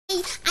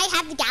I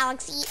have the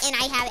Galaxy, and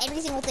I have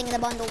every single thing in the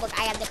bundle. Look,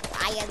 I have the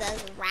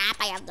wrap,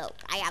 I have the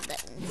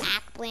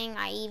back bling,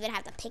 I even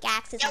have the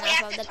pickaxes, and I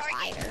also have the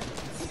glider.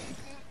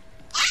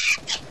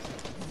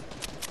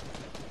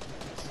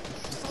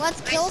 So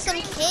let's kill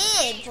some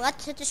kids.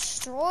 Let's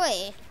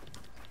destroy.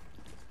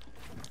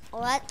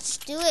 Let's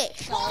do it,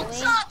 shall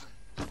we? Up?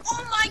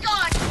 Oh my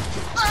god!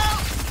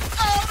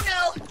 Oh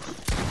no!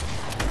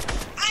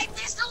 I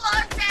missed a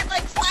launch pad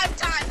like 5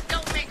 times.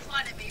 Don't make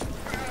fun of me,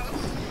 bro.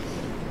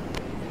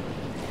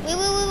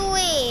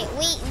 Wait,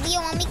 Leo,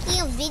 I'm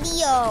making a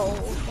video.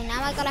 And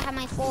now I gotta have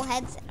my full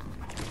headset on.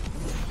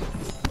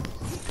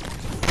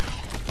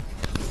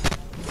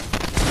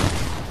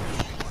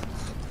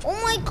 Oh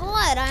my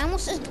god, I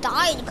almost just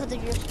died because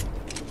of your...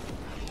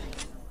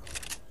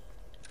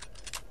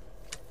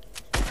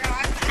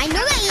 I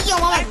know that you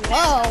don't want to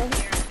low.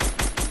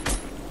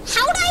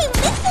 How did I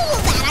miss all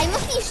of that? I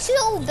must be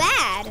so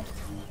bad.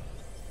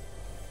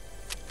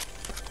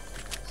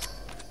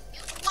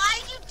 Why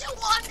you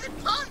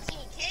 200 pumps,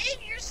 kid?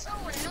 You're so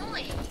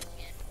annoying.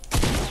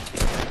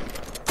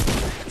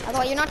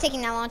 Although you're not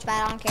taking that launch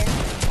pad, I don't care.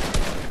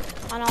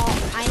 I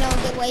know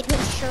a good way to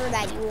ensure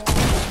that you won't.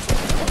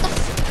 What the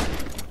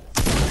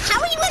How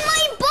are you in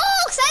my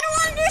box? I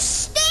don't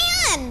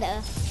understand.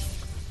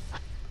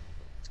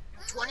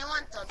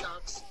 21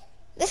 dogs.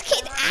 This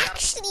kid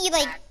actually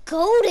like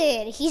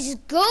goated. He's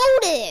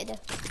goated.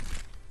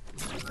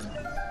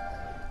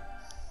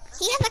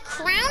 He has a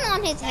crown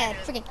on his head.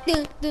 Freaking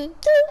I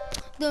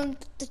don't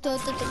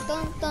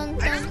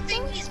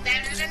think he's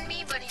better than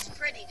me, but he's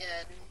pretty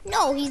good.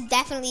 No, he's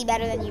definitely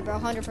better than you, bro.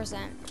 100%.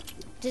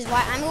 Which is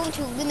why I'm going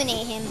to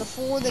eliminate him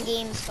before the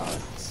game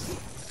starts.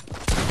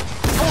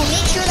 I will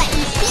make sure that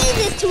he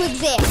ceases to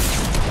exist.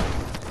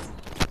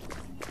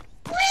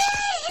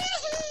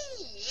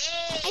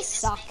 I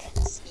suck.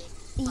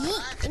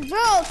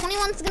 Bro,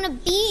 21's gonna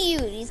beat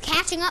you. He's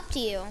catching up to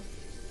you.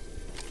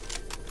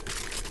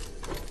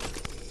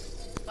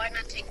 Why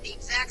not take the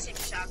exact same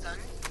shotgun?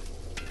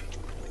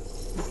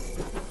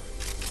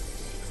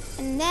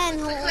 And then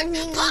he'll only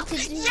need to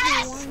do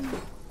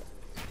one.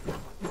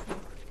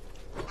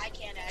 I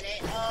can't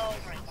edit. Oh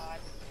my god.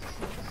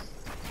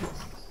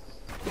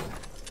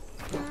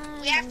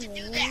 We have to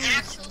do the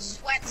actual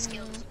sweat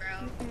skills,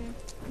 bro.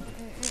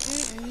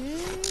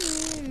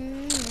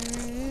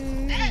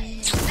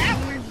 That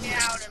worked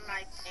out in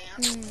my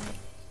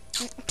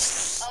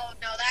pants. Oh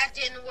no, that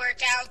didn't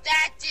work out.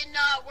 That did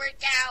not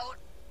work out.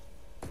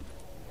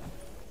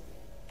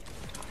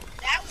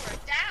 That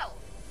worked out.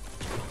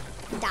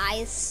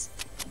 Dies.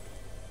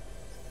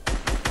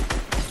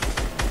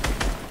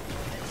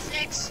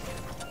 6.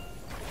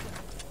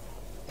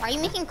 Why are you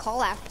making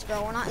call-outs,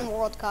 bro? We're not in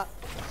World Cup.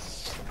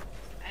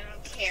 I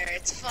don't care.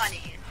 It's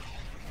funny.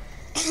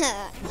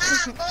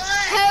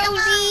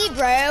 Holy,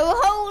 bro.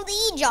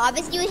 Holy,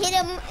 Jarvis. You hit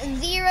him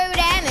 0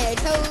 damage.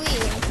 Holy.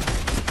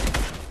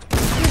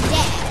 You're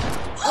dead.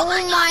 Oh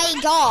my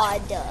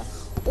god.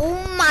 Oh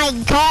my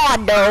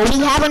god, we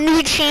have a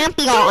new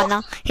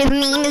champion. His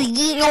name is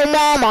Yeet Your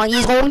Mama.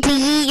 He's going to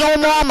yeet your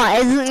mama.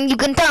 As you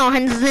can tell,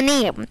 hence the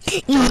name.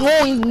 He's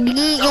going to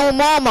yeet your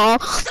mama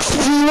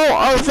to your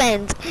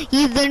offense.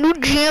 He's the new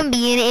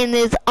champion in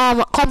this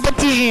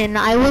competition.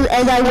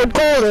 As I would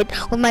call it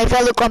with my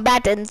fellow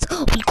combatants,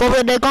 we call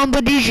it a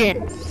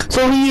competition.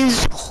 So he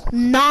is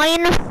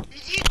 9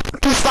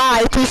 to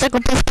 5, 2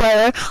 second place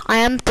player. I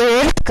am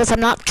 3rd because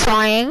I'm not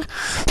trying.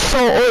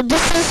 So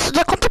this is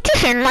the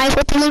competition. I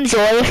hope you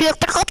enjoy.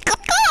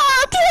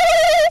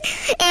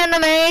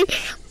 Anime.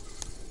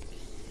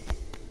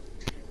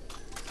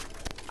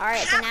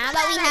 Alright, so now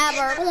that we have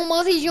our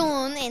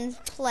competition in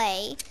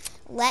play,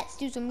 let's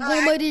do some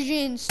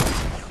competitions.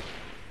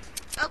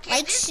 Okay,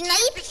 Like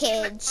Snipe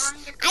Kids.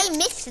 I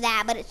missed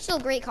that, but it's still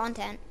great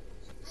content.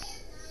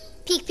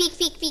 Peek, peek,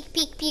 peek, peek,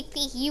 peek, peek,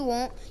 peek. You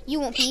won't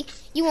peek.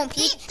 You won't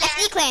peek.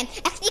 XD clan,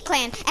 XD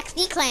clan,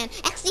 XD clan,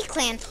 XD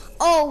clan.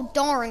 Oh,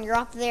 darn, you're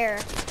up there.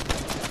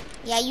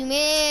 Yeah, you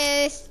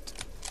missed.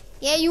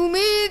 Yeah, you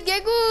missed.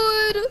 Get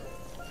good.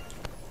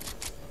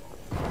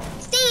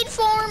 State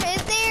Farm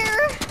is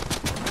there.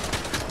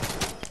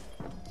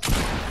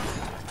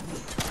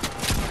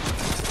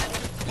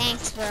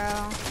 Thanks,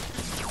 bro.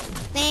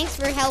 Thanks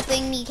for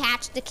helping me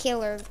catch the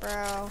killer,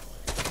 bro.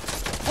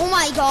 Oh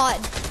my god.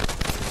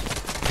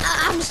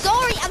 I'm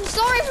sorry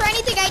for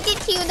anything I did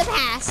to you in the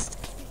past.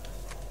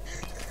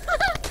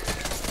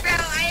 Bro,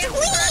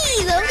 Please,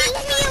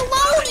 leave me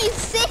alone, you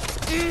sick.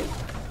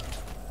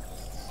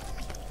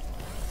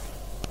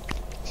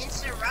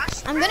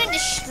 Rush, I'm gonna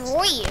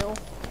destroy you.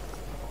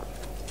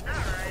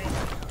 Alright.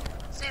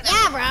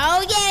 Yeah,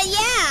 bro.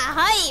 Yeah.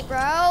 Hi,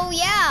 bro.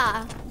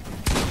 Yeah.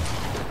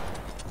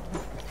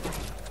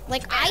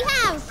 Like, I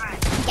have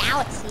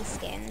Galaxy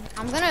skin.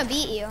 I'm gonna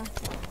beat you.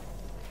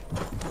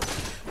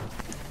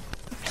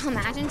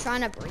 Imagine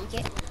trying to break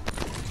it.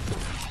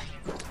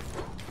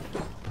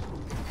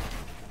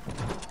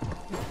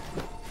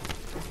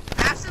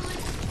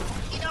 Absolutely.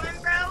 You know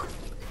him, bro?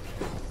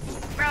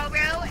 Bro, a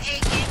gang.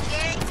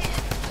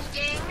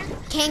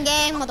 King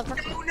gang,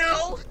 motherfucker.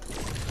 No.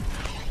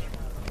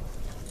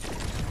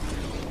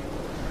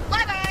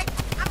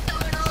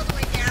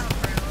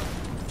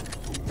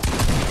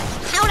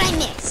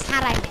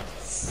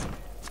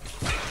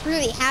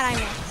 literally, how'd I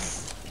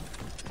miss?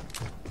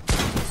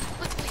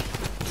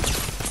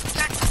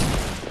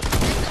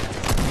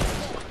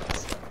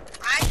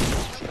 I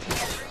flicked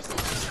every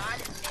single shot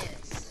and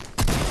missed.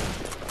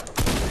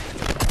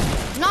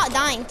 I'm not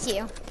dying to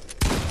you.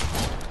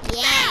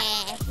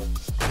 Yeah.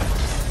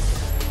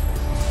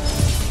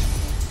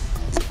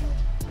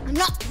 I'm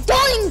not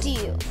dying to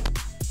you.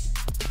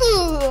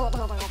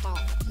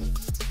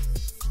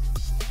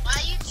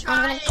 Why you I'm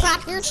trying? gonna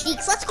clap your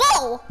cheeks. Let's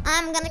go.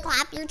 I'm gonna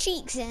clap your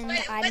cheeks and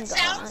I'm What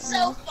sounds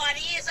so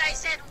funny is I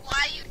said,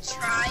 why you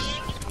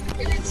trying?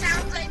 And it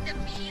sounds like the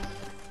meme,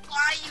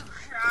 why you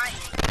crying,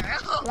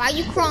 girl? Why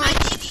you I crying?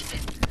 didn't even.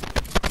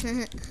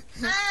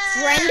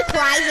 Friend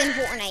cries in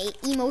Fortnite.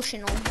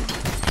 Emotional.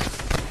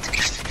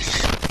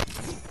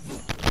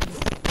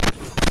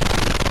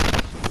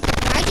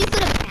 Why'd you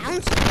put a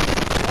bounce?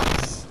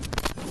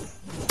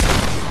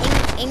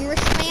 English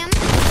spam?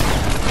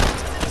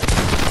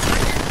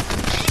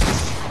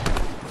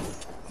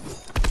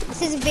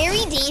 This is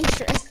very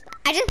dangerous.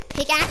 I just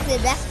pickaxed the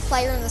best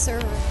player in the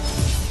server.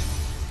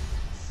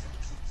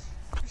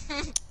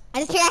 I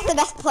just pickaxed the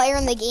best player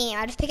in the game.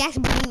 I just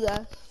pickaxed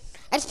Bluga.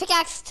 I just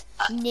pickaxed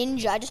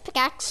Ninja. I just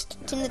pickaxed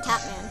Tim the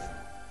Tapman.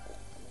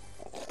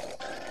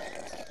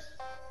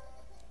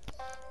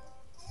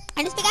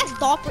 I just pickaxed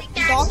Dr.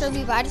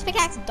 Lupo. I just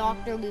pickaxed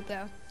Dr.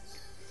 Lupo.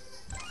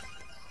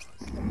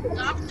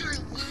 Dr.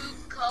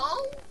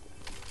 Luco?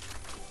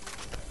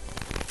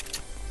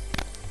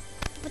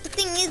 But the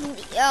thing is,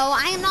 Leo,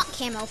 I am not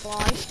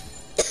camouflaged.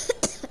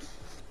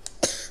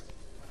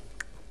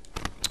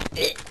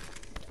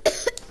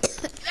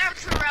 That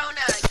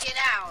Corona, get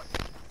out.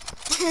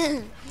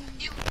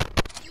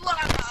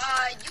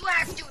 You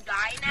have to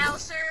die now,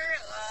 sir.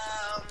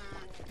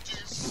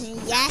 Just.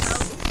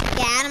 Yes.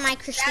 Get out of my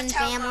Christian That's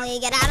how family.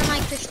 Get out of my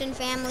Christian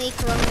family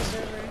Corona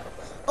server.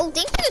 Oh,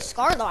 thanks for the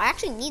scar, though. I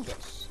actually need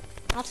this.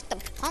 I'll take the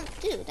pump,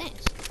 too.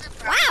 Thanks.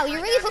 Wow,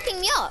 you're really hooking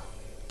me up.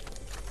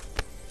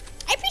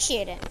 I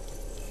appreciate it.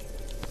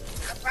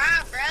 No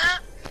problem, bro.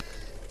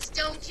 Just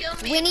don't kill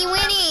me. Winnie, until I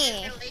have a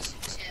Winnie. good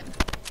relationship.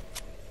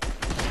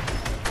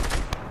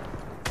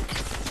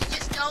 You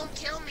just don't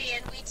kill me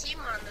and we team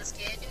on this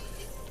kid.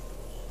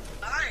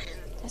 Fine.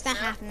 That's not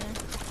Yeah. happening.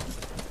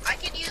 I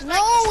can use my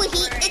No,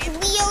 controller it's and-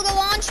 Leo the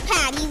launch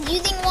pad. He's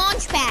using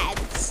launch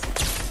pads.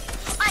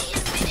 I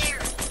hit midair.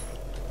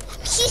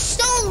 He's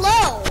so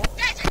low.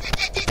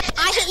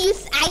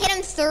 I hit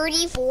him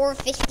 34,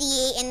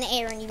 58 in the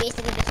air, and you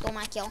basically just stole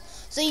my kill.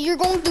 So you're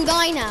going to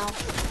die now.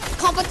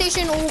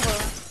 Competition over.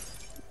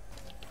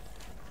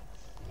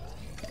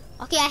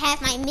 Okay, I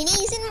have my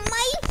minis and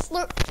my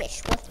slurp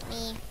fish with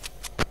me.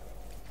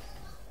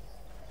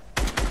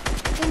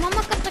 Your mama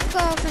got the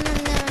girl from the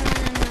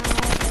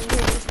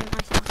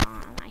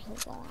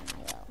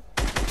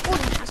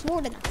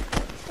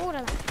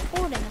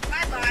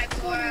Bye bye,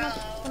 Coral.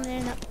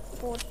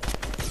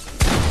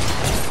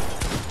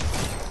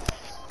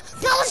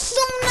 That was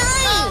so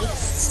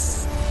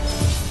nice!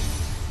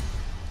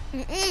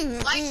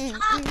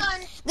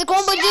 The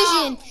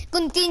competition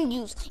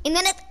continues in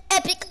the next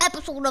epic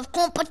episode of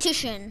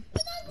competition.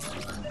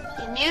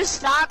 Can you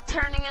stop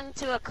turning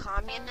into a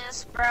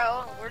communist,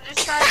 bro? We're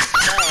just trying to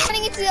play.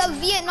 Turning into a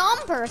Vietnam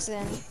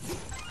person.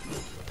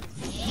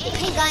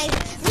 Hey guys,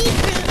 leave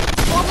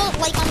a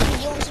like on the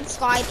video and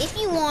subscribe if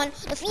you want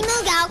a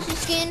female galaxy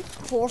skin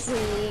for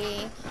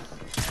free.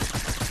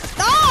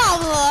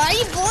 Stop! Are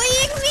you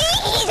bullying me?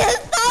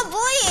 Stop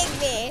bullying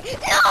me!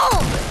 No!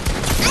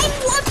 I'm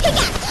a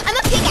pickaxe! I'm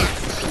a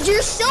pickaxe!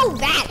 You're so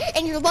bad!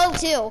 And you're low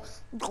too.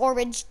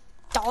 Garbage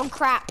dog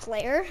crap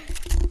player.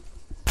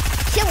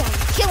 Kill him!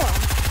 Kill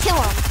him!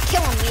 Kill him!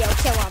 Kill him, Leo!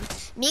 Kill him!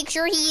 Make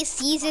sure he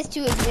ceases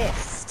to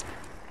exist.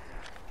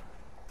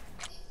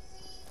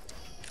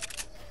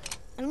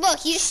 And look,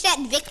 he just said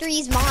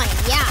victory's mine.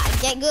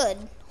 Yeah, get good,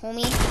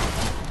 homie.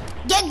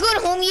 Get good,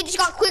 homie. You just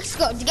got quick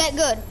scoped. Get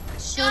good.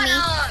 Shut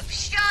up!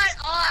 Shut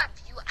up!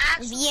 You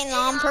actually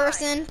Vietnam lied.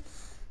 person.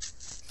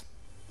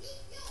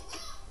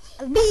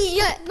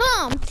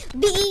 Vietnam.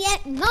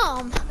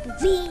 Vietnam.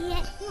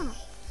 Vietnam.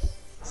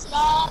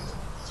 Stop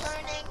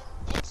turning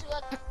into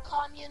a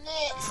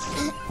communist.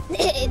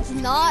 It's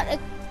not a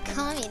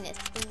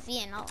communist. It's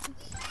Vietnam.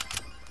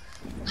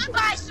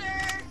 Goodbye,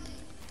 sir.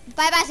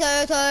 Bye-bye,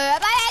 sir.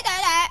 Bye-bye,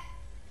 sir.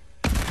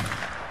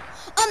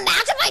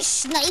 Imagine if I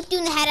sniped you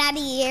in the head out of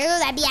the air.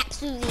 That'd be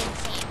absolutely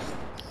insane.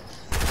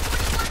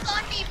 21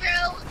 on me,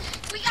 bro.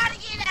 We gotta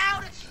get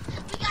out of here.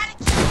 We gotta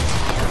kill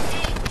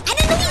him. I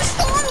didn't know you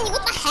saw me.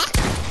 What the heck?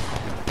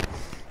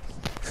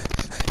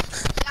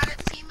 We got a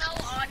Timo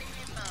on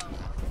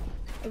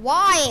him.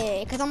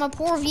 Why? Because I'm a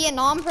poor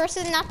Vietnam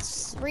person?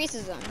 That's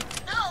racism.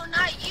 No,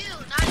 not you.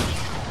 Not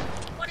you.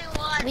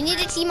 21. We need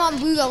a bro. team on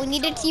Booga. We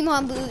need a team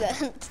on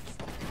Booga.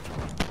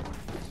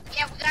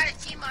 Yeah, we got a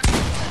team on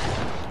him.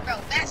 Bro,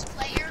 best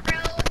player, bro.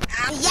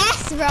 Absolutely.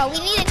 Yes, bro. We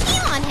need a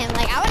team on him.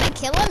 Like, I want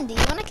to kill him. Do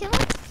you want to kill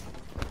him?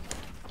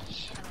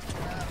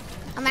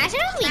 Imagine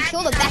if we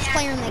kill the best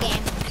player in the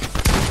game.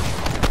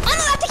 I'm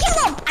about to kill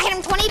him. I hit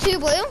him 22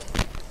 blue.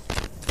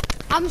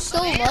 I'm so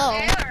low.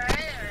 Alright.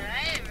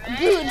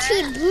 Dude,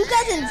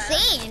 Booga's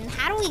insane.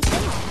 How do we kill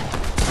him?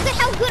 Look at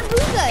how good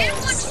Booga Hit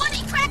is.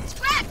 120, cracked.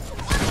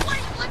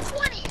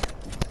 120.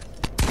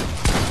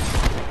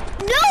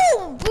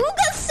 No,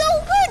 Booga's so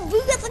good.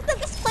 Booga's like the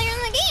best player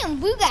in the game.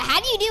 Booga, how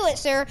do you do it,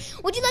 sir?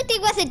 Would you like to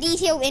give us a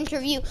detailed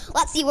interview?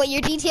 Let's see what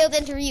your detailed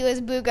interview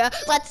is, Booga.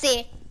 Let's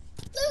see.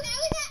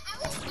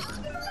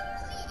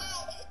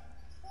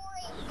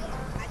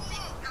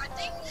 I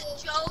think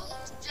Joe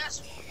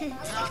just.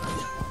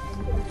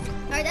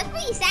 Alright, that's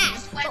pretty sad.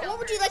 But what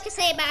would you like to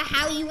say about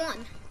how you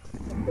won?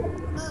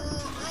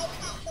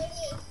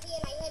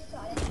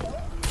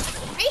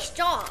 Nice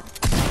job.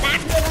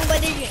 Back to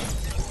competition.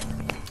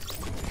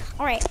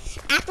 Alright,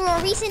 after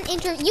a recent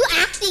interview, you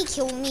actually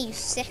killed me, you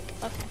sick.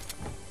 Okay.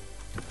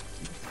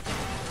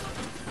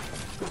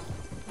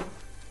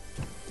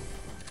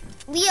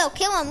 Leo,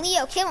 kill him,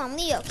 Leo, kill him,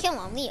 Leo, kill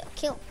him, Leo,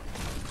 kill him.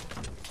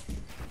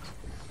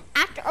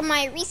 After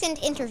my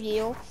recent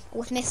interview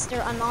with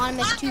Mr.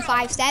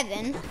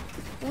 Anonymous257,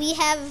 we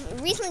have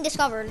recently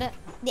discovered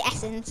the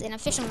essence and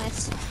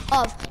officialness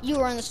of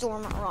You Are in the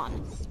Storm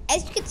Run.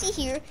 As you can see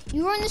here,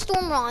 You Are in the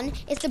Storm Run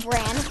is the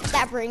brand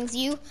that brings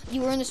you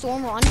You Are in the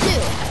Storm Run 2. You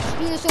Are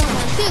in the Storm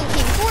Run 2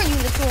 came before You Are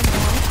in the Storm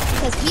Run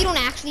because we don't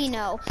actually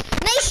know.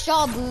 Nice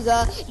job,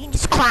 Booga. You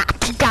just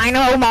clapped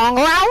Dino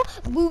Mongrel.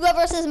 Booga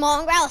versus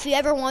Mongrel. If you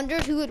ever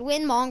wondered who would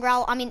win,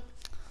 Booga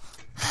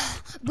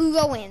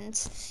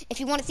wins. If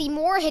you want to see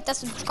more, hit that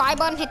subscribe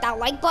button, hit that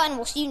like button.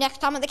 We'll see you next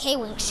time on the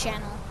K-Wings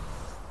channel.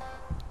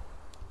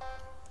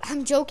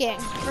 I'm joking.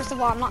 First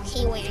of all, I'm not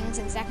K-Wings,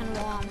 and second of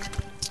all,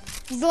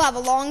 we still have a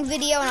long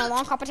video and a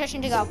long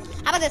competition to go.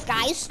 How about this,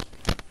 guys?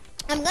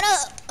 I'm gonna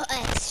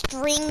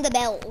string the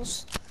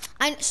bells.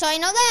 So I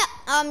know that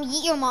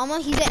Yeet Your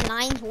Mama, he's at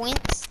 9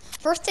 points.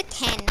 First to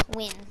 10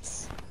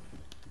 wins.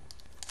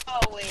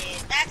 Oh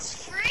wait,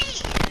 that's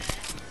free.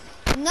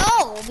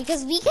 No,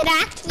 because we could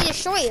actually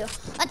destroy you.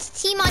 Let's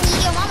team on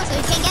Yeet Your Mama so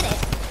he can't get it.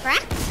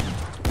 Correct?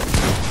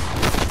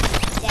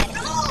 Dead.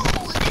 No,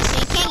 So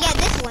you can't get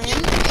this win.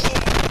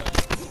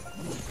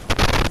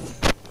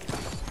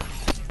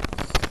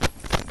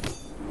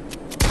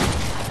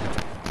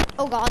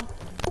 Oh god.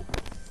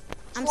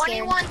 I'm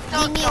scared. 21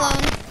 Leave me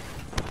alone.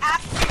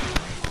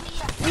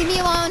 Absolutely. Leave me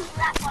alone.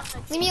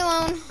 Leave me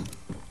alone.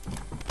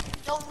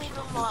 Don't leave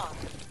him alone.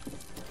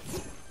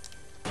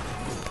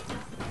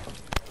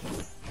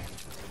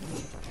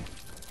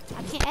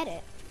 I can't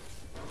edit.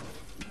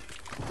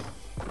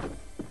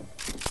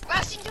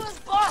 Rush into his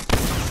boss with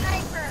the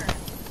sniper.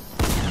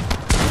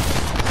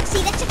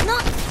 See, that's just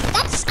not.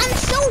 I'm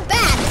so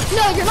bad.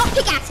 No, you're not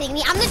pickaxing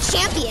me. I'm the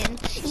champion.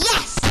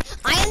 Yes,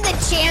 I am the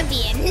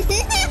champion.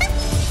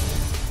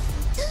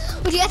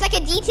 Would you guys like a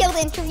detailed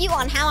interview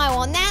on how I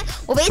won that?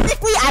 Well,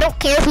 basically, I don't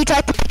care if he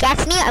tries to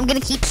pickaxe me. I'm gonna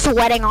keep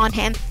sweating on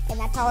him, and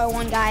that's how I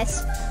won,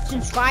 guys.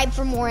 Subscribe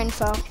for more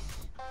info. Oh,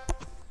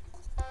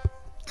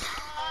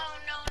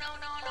 no.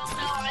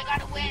 I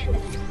gotta win.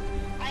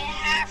 I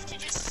have to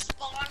just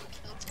spawn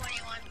kill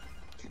 21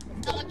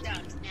 thug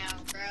dogs now,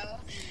 bro.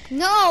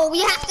 No,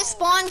 we have to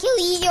spawn kill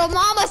Yeet Your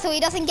Mama so he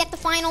doesn't get the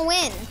final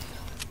win.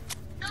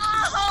 No,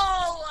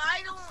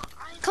 I don't.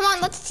 Come on,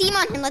 let's team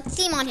on him. Let's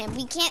team on him.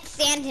 We can't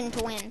stand him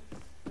to win.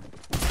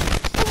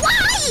 Why?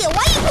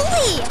 Why you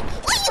bully?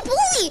 Why you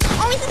bully?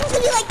 Are we supposed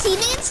to be like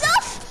teaming and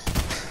stuff?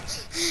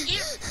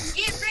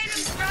 Get rid of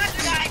the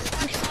brother guy,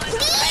 21.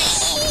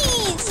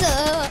 Please!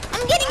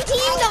 I'm getting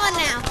teamed on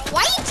now.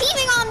 Why are you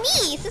teaming on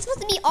me? It's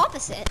supposed to be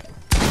opposite.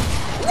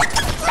 What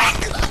the frick?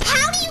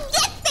 How do you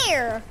get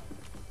there?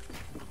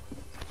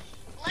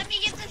 Let me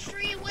get the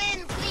free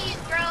win, please,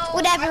 bro.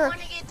 Whatever. I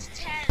want to get to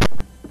 10.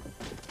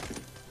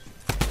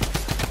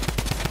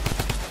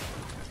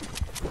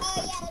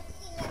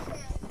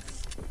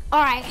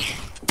 Alright.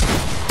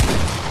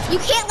 You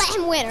can't let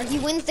him win or he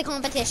wins the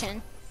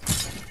competition.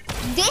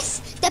 This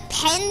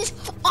depends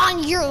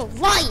on your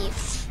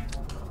life.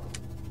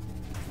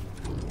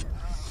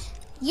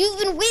 You've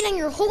been waiting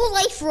your whole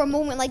life for a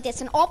moment like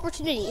this, an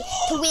opportunity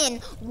to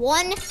win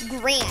 $1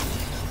 grand.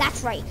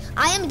 That's right.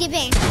 I am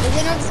giving the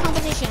winner of this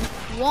competition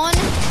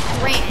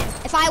 $1 grand.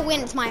 If I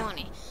win, it's my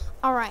money.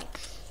 Alright.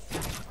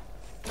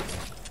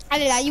 I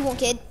did that, you won't,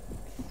 kid.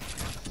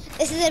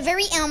 This is a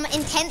very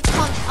intense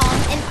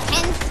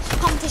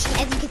competition,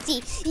 as you can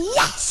see.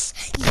 Yes!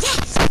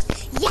 Yes!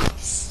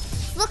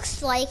 Yes!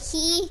 Looks like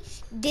he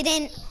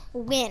didn't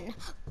win.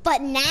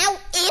 But now,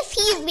 if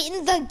he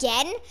wins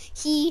again,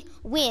 he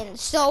wins.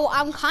 So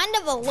I'm kind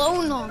of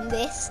alone on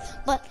this.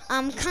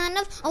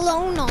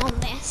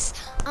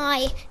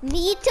 I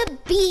need to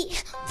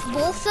beat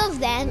both of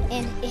them,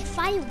 and if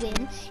I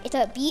win, it's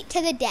a beat to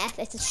the death.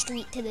 It's a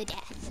street to the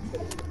death.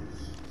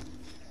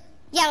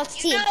 Yeah, let's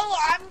team. You know,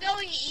 I'm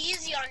going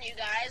easy on you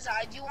guys.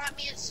 Do you want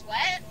me to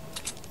sweat?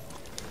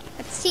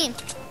 Let's team.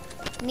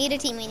 We need a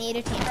team.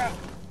 Bro,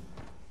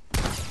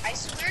 I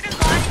swear to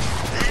God,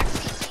 I'm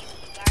actually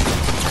teaming, guys.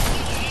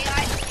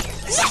 AI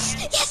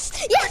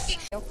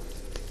Yes!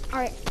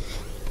 Alright.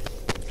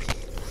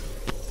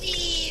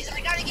 Please, I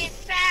gotta get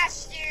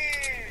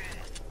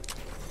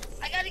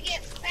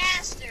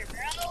faster,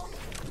 bro.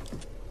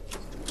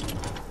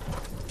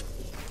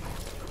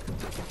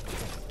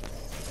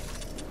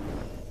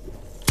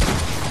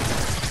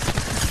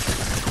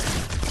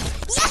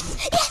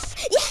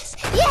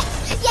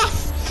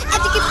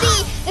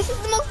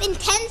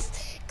 intense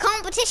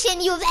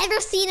competition you have ever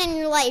seen in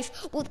your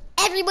life, with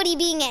everybody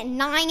being at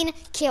 9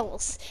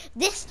 kills.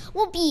 This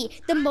will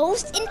be the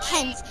most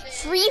intense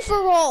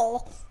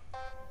free-for-all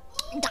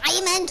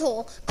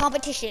diamontal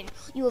competition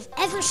you have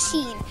ever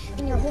seen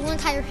in your whole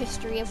entire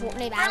history of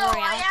Fortnite Battle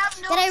Royale.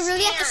 That I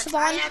really have to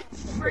spawn. I have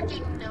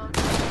freaking no.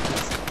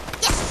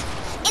 Yes!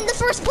 And the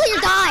first player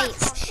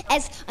dies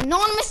as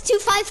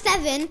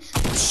Anonymous257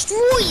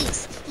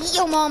 destroys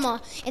Yo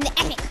Mama in the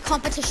epic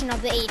competition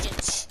of the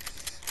agents.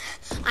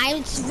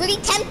 It's really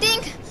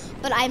tempting,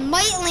 but I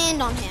might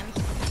land on him.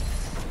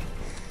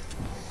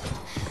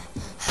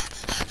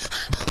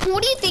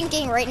 What are you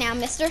thinking right now,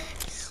 mister?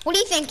 What are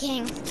you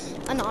thinking,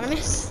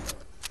 Anonymous?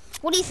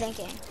 What are you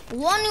thinking?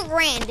 $1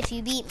 grand if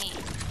you beat me.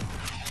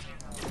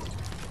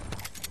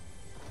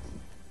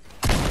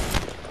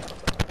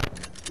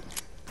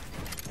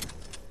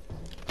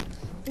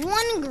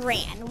 $1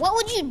 grand. What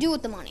would you do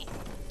with the money?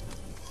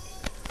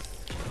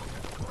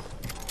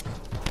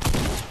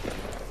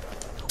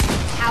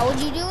 How would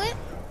you do it?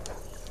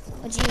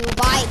 Would you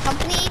buy a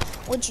company?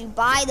 Would you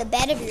buy the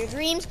bed of your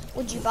dreams?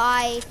 Would you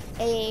buy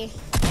a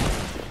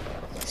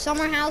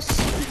summer house?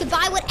 You could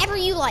buy whatever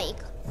you like,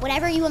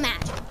 whatever you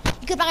imagine.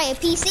 You could buy a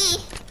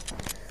PC.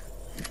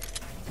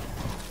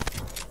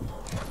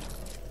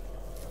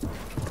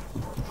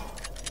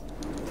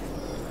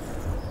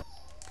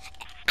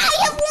 I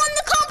have won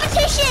the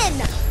competition!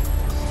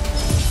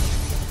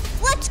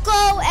 Let's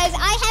go, as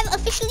I have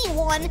officially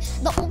won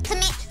the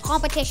ultimate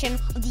competition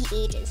of the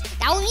ages.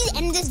 That will be the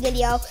end of this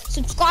video.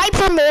 Subscribe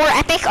for more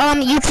epic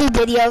YouTube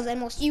videos,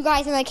 and we'll see you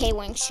guys in the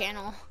K-Wings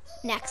channel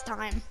next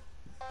time.